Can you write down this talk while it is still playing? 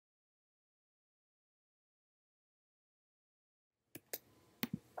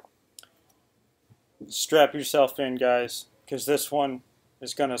Strap yourself in, guys, because this one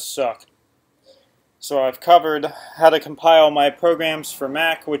is gonna suck. So I've covered how to compile my programs for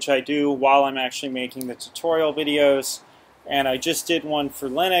Mac, which I do while I'm actually making the tutorial videos, and I just did one for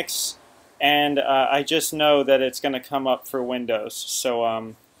Linux, and I just know that it's going to come up for Windows. So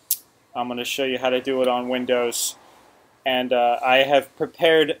I'm going to show you how to do it on Windows, and I have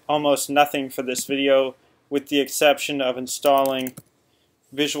prepared almost nothing for this video with the exception of installing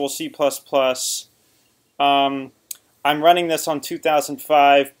Visual C++. I'm running this on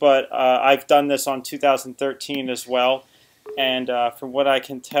 2005, but I've done this on 2013 as well, and from what I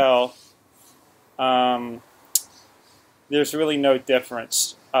can tell, there's really no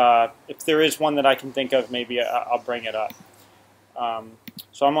difference. If there is one that I can think of, maybe I'll bring it up.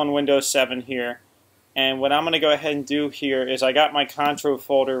 So I'm on Windows 7 here, and what I'm going to go ahead and do here is I got my Contro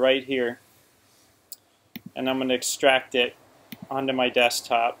folder right here, and I'm going to extract it onto my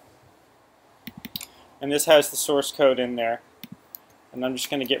desktop. And this has the source code in there. And I'm just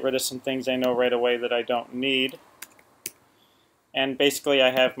going to get rid of some things I know right away that I don't need. And basically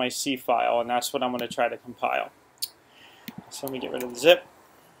I have my C file, and that's what I'm going to try to compile. So let me get rid of the zip.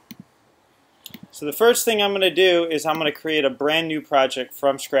 So the first thing I'm going to do is I'm going to create a brand new project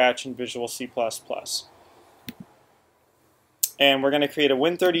from scratch in Visual C++. And we're going to create a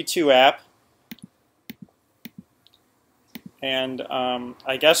Win32 app. And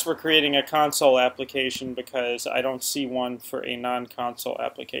I guess we're creating a console application because I don't see one for a non-console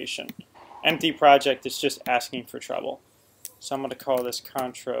application. Empty project is just asking for trouble. So I'm going to call this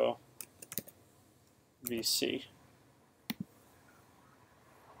Contro VC.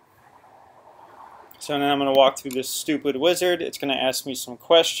 So now I'm going to walk through this stupid wizard. It's going to ask me some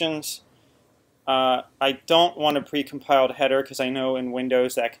questions. I don't want a pre-compiled header because I know in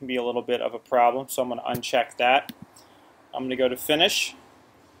Windows that can be a little bit of a problem, so I'm going to uncheck that. I'm going to go to Finish,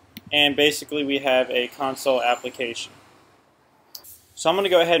 and basically we have a console application. So I'm going to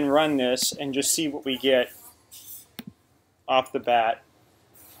go ahead and run this and just see what we get off the bat.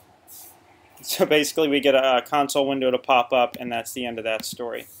 So basically we get a console window to pop up, and that's the end of that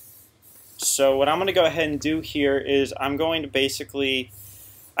story. So what I'm going to go ahead and do here is I'm going to basically,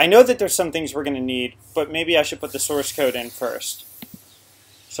 I know that there's some things we're going to need, but maybe I should put the source code in first.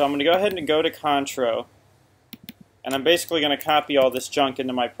 So I'm going to go ahead and go to Contro. And I'm basically going to copy all this junk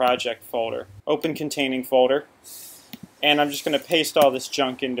into my project folder, open containing folder, and I'm just going to paste all this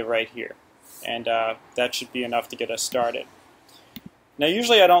junk into right here. And that should be enough to get us started. Now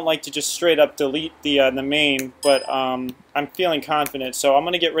usually I don't like to just straight up delete the main, but I'm feeling confident, so I'm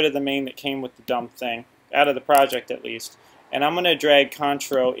going to get rid of the main that came with the dumb thing, out of the project at least, and I'm going to drag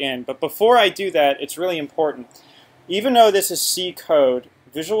Contro in. But before I do that, it's really important. Even though this is C code,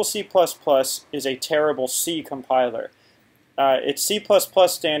 Visual C++ is a terrible C compiler. Its C++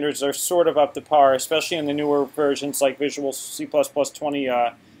 standards are sort of up to par, especially in the newer versions like Visual C++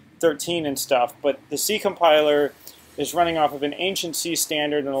 2013 and stuff, but the C compiler is running off of an ancient C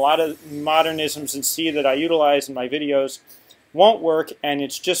standard, and a lot of modernisms in C that I utilize in my videos won't work, and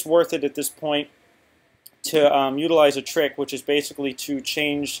it's just worth it at this point to utilize a trick, which is basically to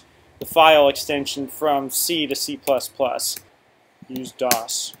change the file extension from C to C++. Use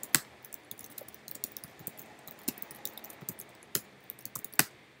DOS.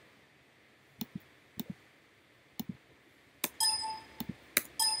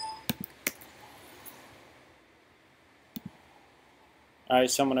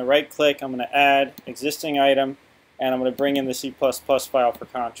 Alright, so I'm going to right click, I'm going to add existing item, and I'm going to bring in the C++ file for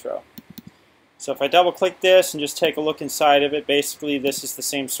Contro. So if I double click this and just take a look inside of it, basically this is the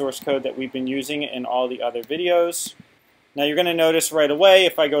same source code that we've been using in all the other videos. Now you're going to notice right away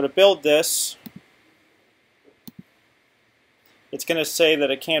if I go to build this, it's going to say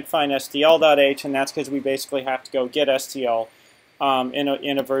that it can't find STL.h, and that's because we basically have to go get STL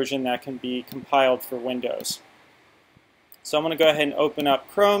in a version that can be compiled for Windows. So I'm going to go ahead and open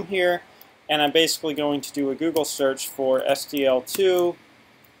up Chrome here, and I'm basically going to do a Google search for STL2.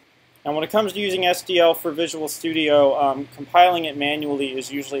 And when it comes to using STL for Visual Studio, compiling it manually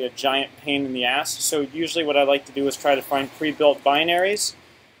is usually a giant pain in the ass. So usually what I like to do is try to find pre-built binaries.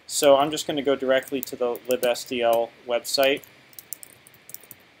 So I'm just going to go directly to the libstl website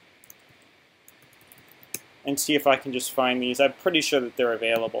and see if I can just find these. I'm pretty sure that they're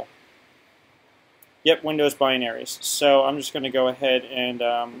available. Yep, Windows binaries. So I'm just going to go ahead and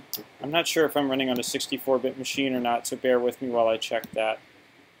I'm not sure if I'm running on a 64-bit machine or not, so bear with me while I check that.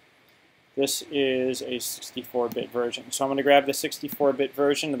 This is a 64-bit version. So I'm going to grab the 64-bit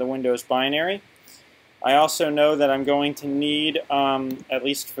version of the Windows binary. I also know that I'm going to need, at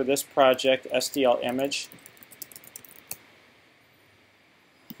least for this project, STL image.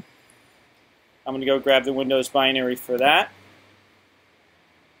 I'm going to go grab the Windows binary for that.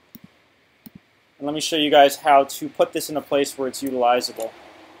 And let me show you guys how to put this in a place where it's utilizable.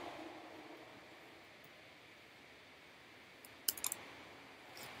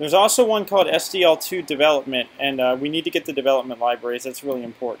 There's also one called SDL2 development, and we need to get the development libraries. That's really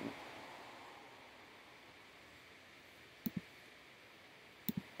important.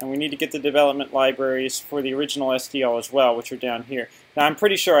 And we need to get the development libraries for the original SDL as well, which are down here. Now, I'm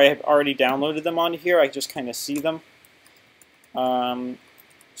pretty sure I have already downloaded them onto here. I just kind of see them.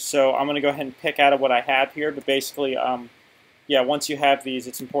 So I'm going to go ahead and pick out of what I have here. But basically, yeah, once you have these,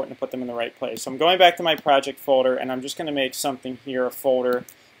 it's important to put them in the right place. So I'm going back to my project folder, and I'm just going to make something here, a folder,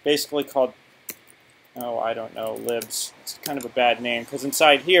 basically called, oh, I don't know, libs. It's kind of a bad name, because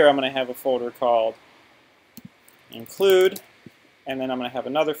inside here I'm going to have a folder called include, and then I'm going to have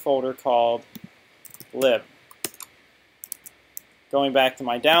another folder called lib. Going back to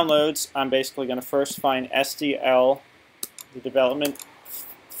my downloads, I'm basically going to first find SDL, the development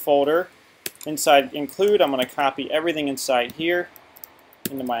folder. Inside include, I'm going to copy everything inside here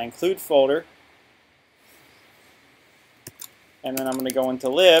into my include folder. And then I'm going to go into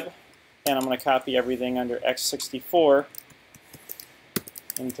lib, and I'm going to copy everything under x64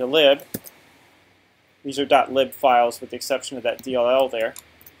 into lib. These are .lib files with the exception of that DLL there.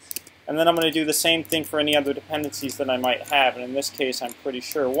 And then I'm going to do the same thing for any other dependencies that I might have. And in this case, I'm pretty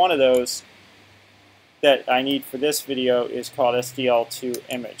sure one of those that I need for this video is called SDL2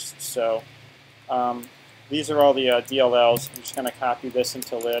 image. So these are all the DLLs. I'm just going to copy this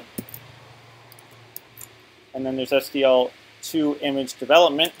into lib. And then there's SDL2 image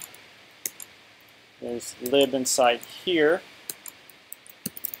development. There's lib inside here.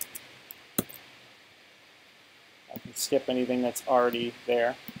 I can skip anything that's already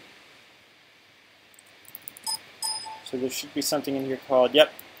there. So there should be something in here called,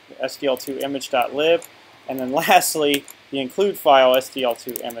 yep, SDL2 image.lib. And then lastly, the include file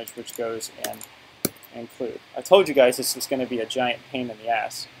SDL2 image, which goes in include. I told you guys this was going to be a giant pain in the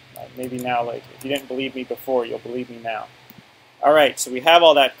ass. Maybe now, like, if you didn't believe me before, you'll believe me now. All right, so we have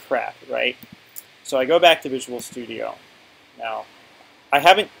all that crap, right? So I go back to Visual Studio. Now, I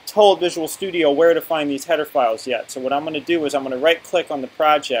haven't told Visual Studio where to find these header files yet. So what I'm going to do is I'm going to right-click on the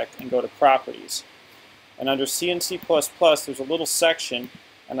project and go to Properties. And under C and C++, there's a little section,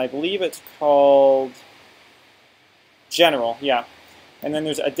 and I believe it's called General, yeah. And then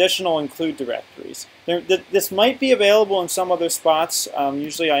there's Additional Include Directories. This might be available in some other spots.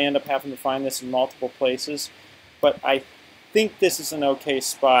 Usually I end up having to find this in multiple places. But I think this is an okay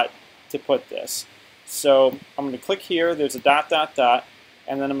spot to put this. So I'm going to click here. There's a ...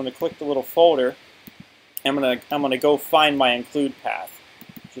 and then I'm going to click the little folder. I'm going to go find my include path,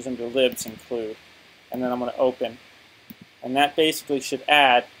 which is under libs include. And then I'm going to open. And that basically should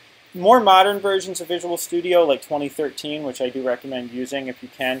add more modern versions of Visual Studio, like 2013, which I do recommend using if you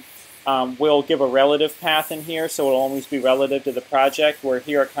can, will give a relative path in here, so it'll always be relative to the project, where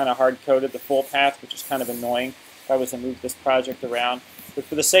here it kind of hard-coded the full path, which is kind of annoying if I was to move this project around. But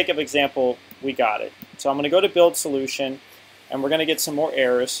for the sake of example, we got it. So I'm going to go to Build Solution, and we're going to get some more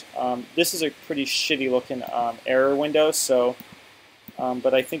errors. This is a pretty shitty-looking error window, so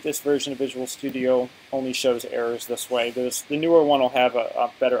but I think this version of Visual Studio only shows errors this way. The newer one will have a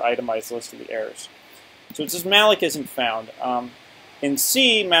better itemized list of the errors. So it says malloc isn't found. In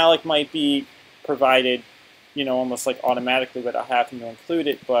C, malloc might be provided, you know, almost like automatically without having to include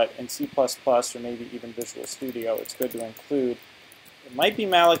it, but in C++ or maybe even Visual Studio, it's good to include. It might be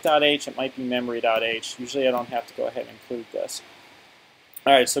malloc.h, it might be memory.h. Usually I don't have to go ahead and include this.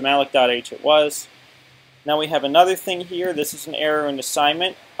 Alright, so malloc.h it was. Now we have another thing here. This is an error in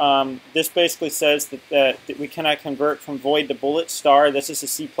assignment. This basically says that we cannot convert from void to bullet star. This is a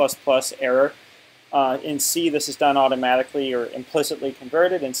C++ error. In C, this is done automatically or implicitly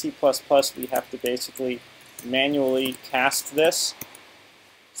converted. In C++, we have to basically manually cast this.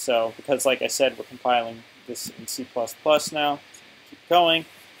 So, because like I said, we're compiling this in C++ now. So keep going.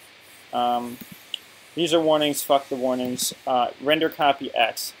 These are warnings. Fuck the warnings. Render copy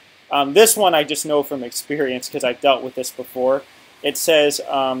X. This one I just know from experience because I've dealt with this before. It says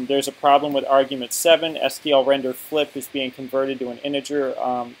there's a problem with argument 7. SDL render flip is being converted to an integer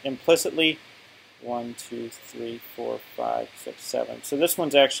implicitly. 1, 2, 3, 4, 5, 6, 7. So this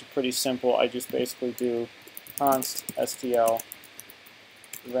one's actually pretty simple. I just basically do const SDL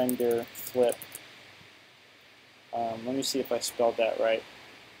render flip. Let me see if I spelled that right.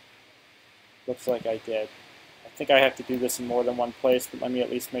 Looks like I did. I think I have to do this in more than one place, but let me at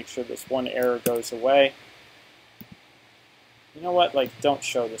least make sure this one error goes away. You know what? Like, don't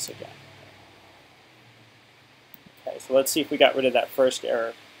show this again. Okay, so let's see if we got rid of that first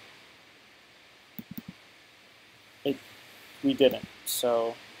error. we didn't.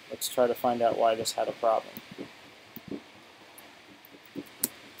 So let's try to find out why this had a problem.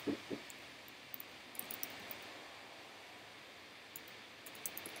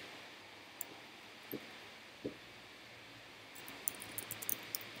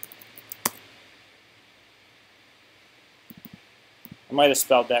 I might have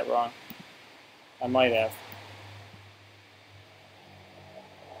spelled that wrong. I might have.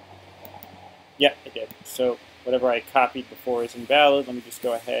 Yeah, I did. So whatever I copied before is invalid. Let me just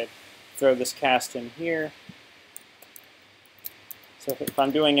go ahead, throw this cast in here. So if I'm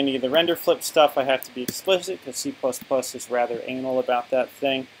doing any of the render flip stuff, I have to be explicit because C++ is rather anal about that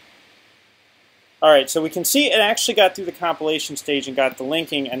thing. Alright, so we can see it actually got through the compilation stage and got the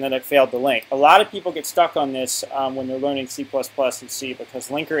linking, and then it failed to link. A lot of people get stuck on this when they're learning C++ and C because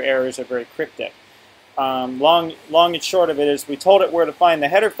linker errors are very cryptic. Long and short of it is we told it where to find the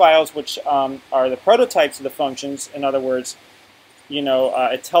header files, which are the prototypes of the functions. In other words, you know,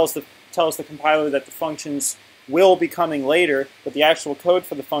 it tells the compiler that the functions will be coming later, but the actual code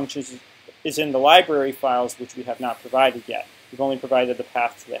for the functions is in the library files, which we have not provided yet. We've only provided the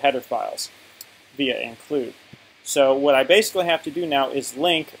path to the header files via include. So what I basically have to do now is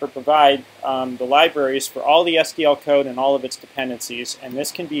link or provide the libraries for all the SDL code and all of its dependencies, and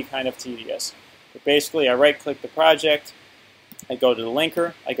this can be kind of tedious. But basically, I right-click the project, I go to the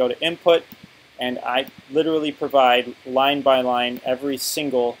linker, I go to input, and I literally provide line by line every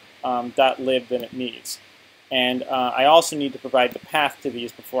single .lib that it needs. And I also need to provide the path to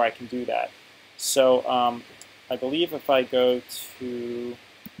these before I can do that. So I believe if I go to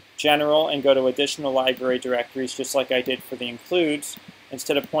General and go to Additional Library Directories, just like I did for the includes,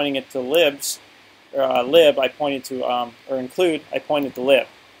 instead of pointing it to lib, I pointed to, or include, I pointed to lib.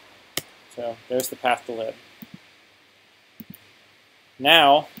 So there's the path to lib.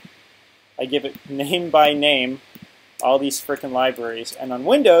 Now, I give it name by name all these frickin' libraries. And on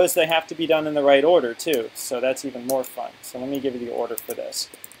Windows, they have to be done in the right order, too. So that's even more fun. So let me give you the order for this.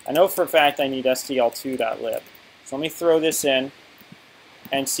 I know for a fact I need stl2.lib. So let me throw this in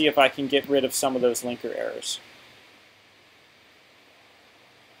and see if I can get rid of some of those linker errors.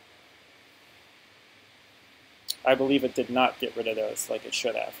 I believe it did not get rid of those like it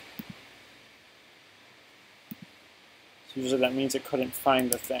should have. So usually that means it couldn't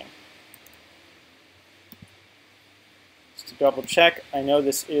find the thing. Just to double check, I know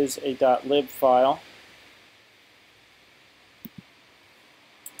this is a .lib file.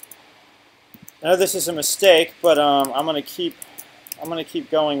 I know this is a mistake, but I'm gonna keep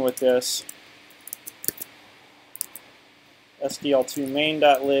going with this. SDL2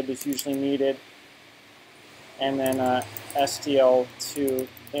 main.lib is usually needed, and then SDL2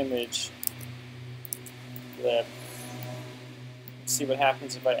 image lib. Let's see what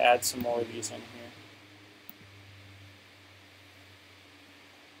happens if I add some more of these in here.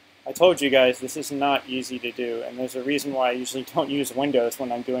 I told you guys this is not easy to do, and there's a reason why I usually don't use Windows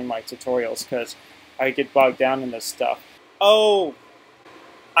when I'm doing my tutorials, because I get bogged down in this stuff. Oh,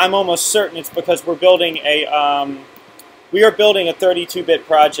 I'm almost certain it's because we're building a we are building a 32-bit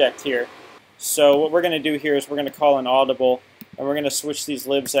project here. So what we're going to do here is we're going to call an audible, and we're going to switch these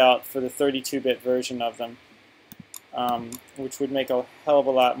libs out for the 32-bit version of them, which would make a hell of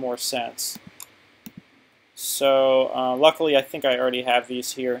a lot more sense. So luckily I think I already have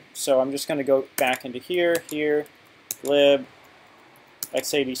these here. So I'm just going to go back into here, lib,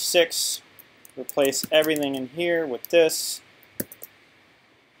 x86, replace everything in here with this.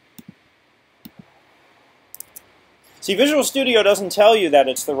 See, Visual Studio doesn't tell you that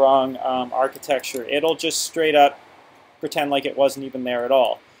it's the wrong architecture. It'll just straight up pretend like it wasn't even there at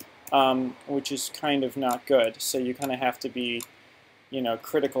all, which is kind of not good. So you kind of have to be, you know,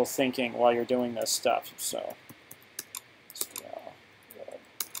 critical thinking while you're doing this stuff. So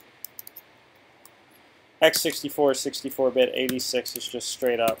x64 is 64-bit, 86 is just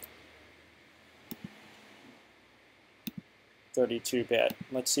straight up 32-bit.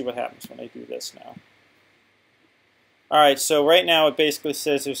 Let's see what happens when I do this now. Alright, so right now it basically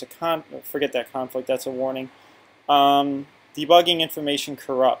says there's a forget that conflict, that's a warning. Debugging information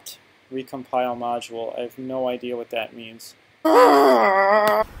corrupt. Recompile module. I have no idea what that means.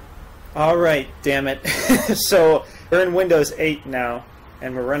 Alright, damn it. So we're in Windows 8 now,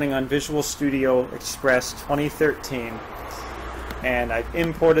 and we're running on Visual Studio Express 2013. And I've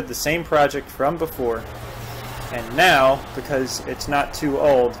imported the same project from before. And now, because it's not too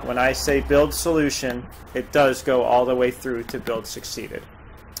old, when I say build solution, it does go all the way through to build succeeded.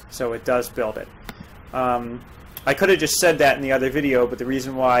 So it does build it. I could have just said that in the other video, but the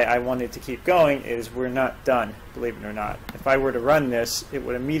reason why I wanted to keep going is we're not done, believe it or not. If I were to run this, it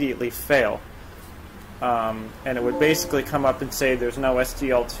would immediately fail. and it would basically come up and say there's no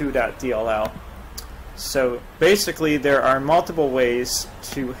SDL2.dll. So basically there are multiple ways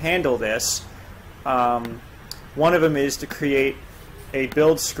to handle this. One of them is to create a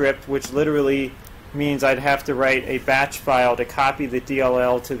build script, which literally means I'd have to write a batch file to copy the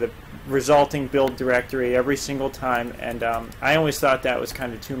DLL to the resulting build directory every single time, and I always thought that was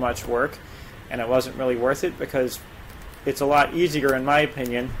kind of too much work, and it wasn't really worth it, because it's a lot easier, in my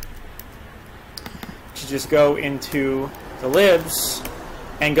opinion, to just go into the libs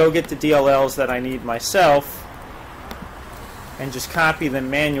and go get the DLLs that I need myself and just copy them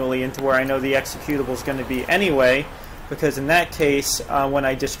manually into where I know the executable is going to be anyway, because in that case, when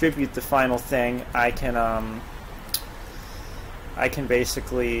I distribute the final thing, I can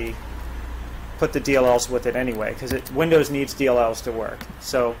basically put the DLLs with it anyway, because Windows needs DLLs to work.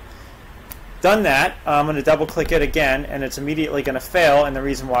 So, done that, I'm going to double click it again, and it's immediately going to fail, and the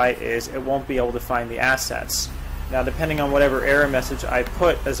reason why is it won't be able to find the assets. Now, depending on whatever error message I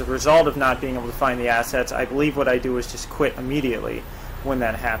put as a result of not being able to find the assets, I believe what I do is just quit immediately when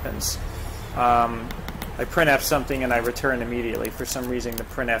that happens. I printf something and I return immediately. For some reason, the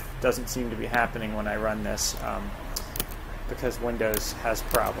printf doesn't seem to be happening when I run this, because Windows has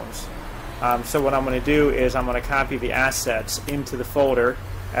problems. So what I'm going to do is I'm going to copy the assets into the folder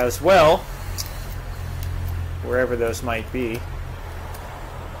as well, wherever those might be.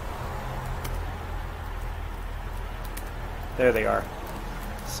 There they are.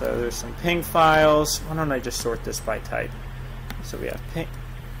 So there's some ping files. Why don't I just sort this by type? So we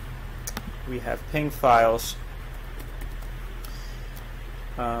have ping files.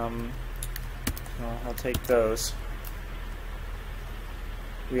 Well, I'll take those.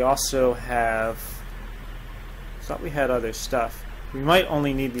 We also have, I thought we had other stuff. We might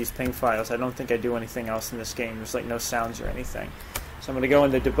only need these ping files. I don't think I do anything else in this game. There's like no sounds or anything. So I'm going to go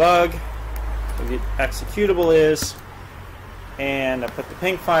into debug, where the executable is, and I put the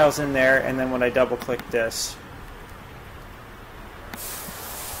ping files in there, and then when I double click this,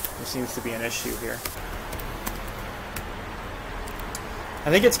 there seems to be an issue here. I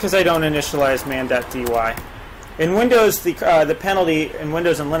think it's because I don't initialize man.dy. In Windows, the penalty, in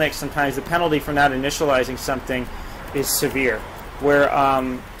Windows and Linux, sometimes the penalty for not initializing something is severe. Where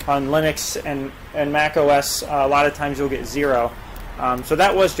on Linux and Mac OS, a lot of times you'll get 0. So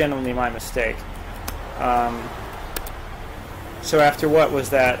that was genuinely my mistake. So after what was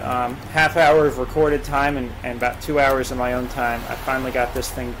that, half hour of recorded time and about 2 hours of my own time, I finally got this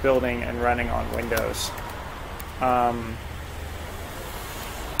thing building and running on Windows.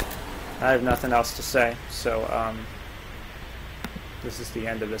 I have nothing else to say, so this is the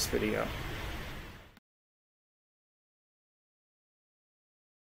end of this video.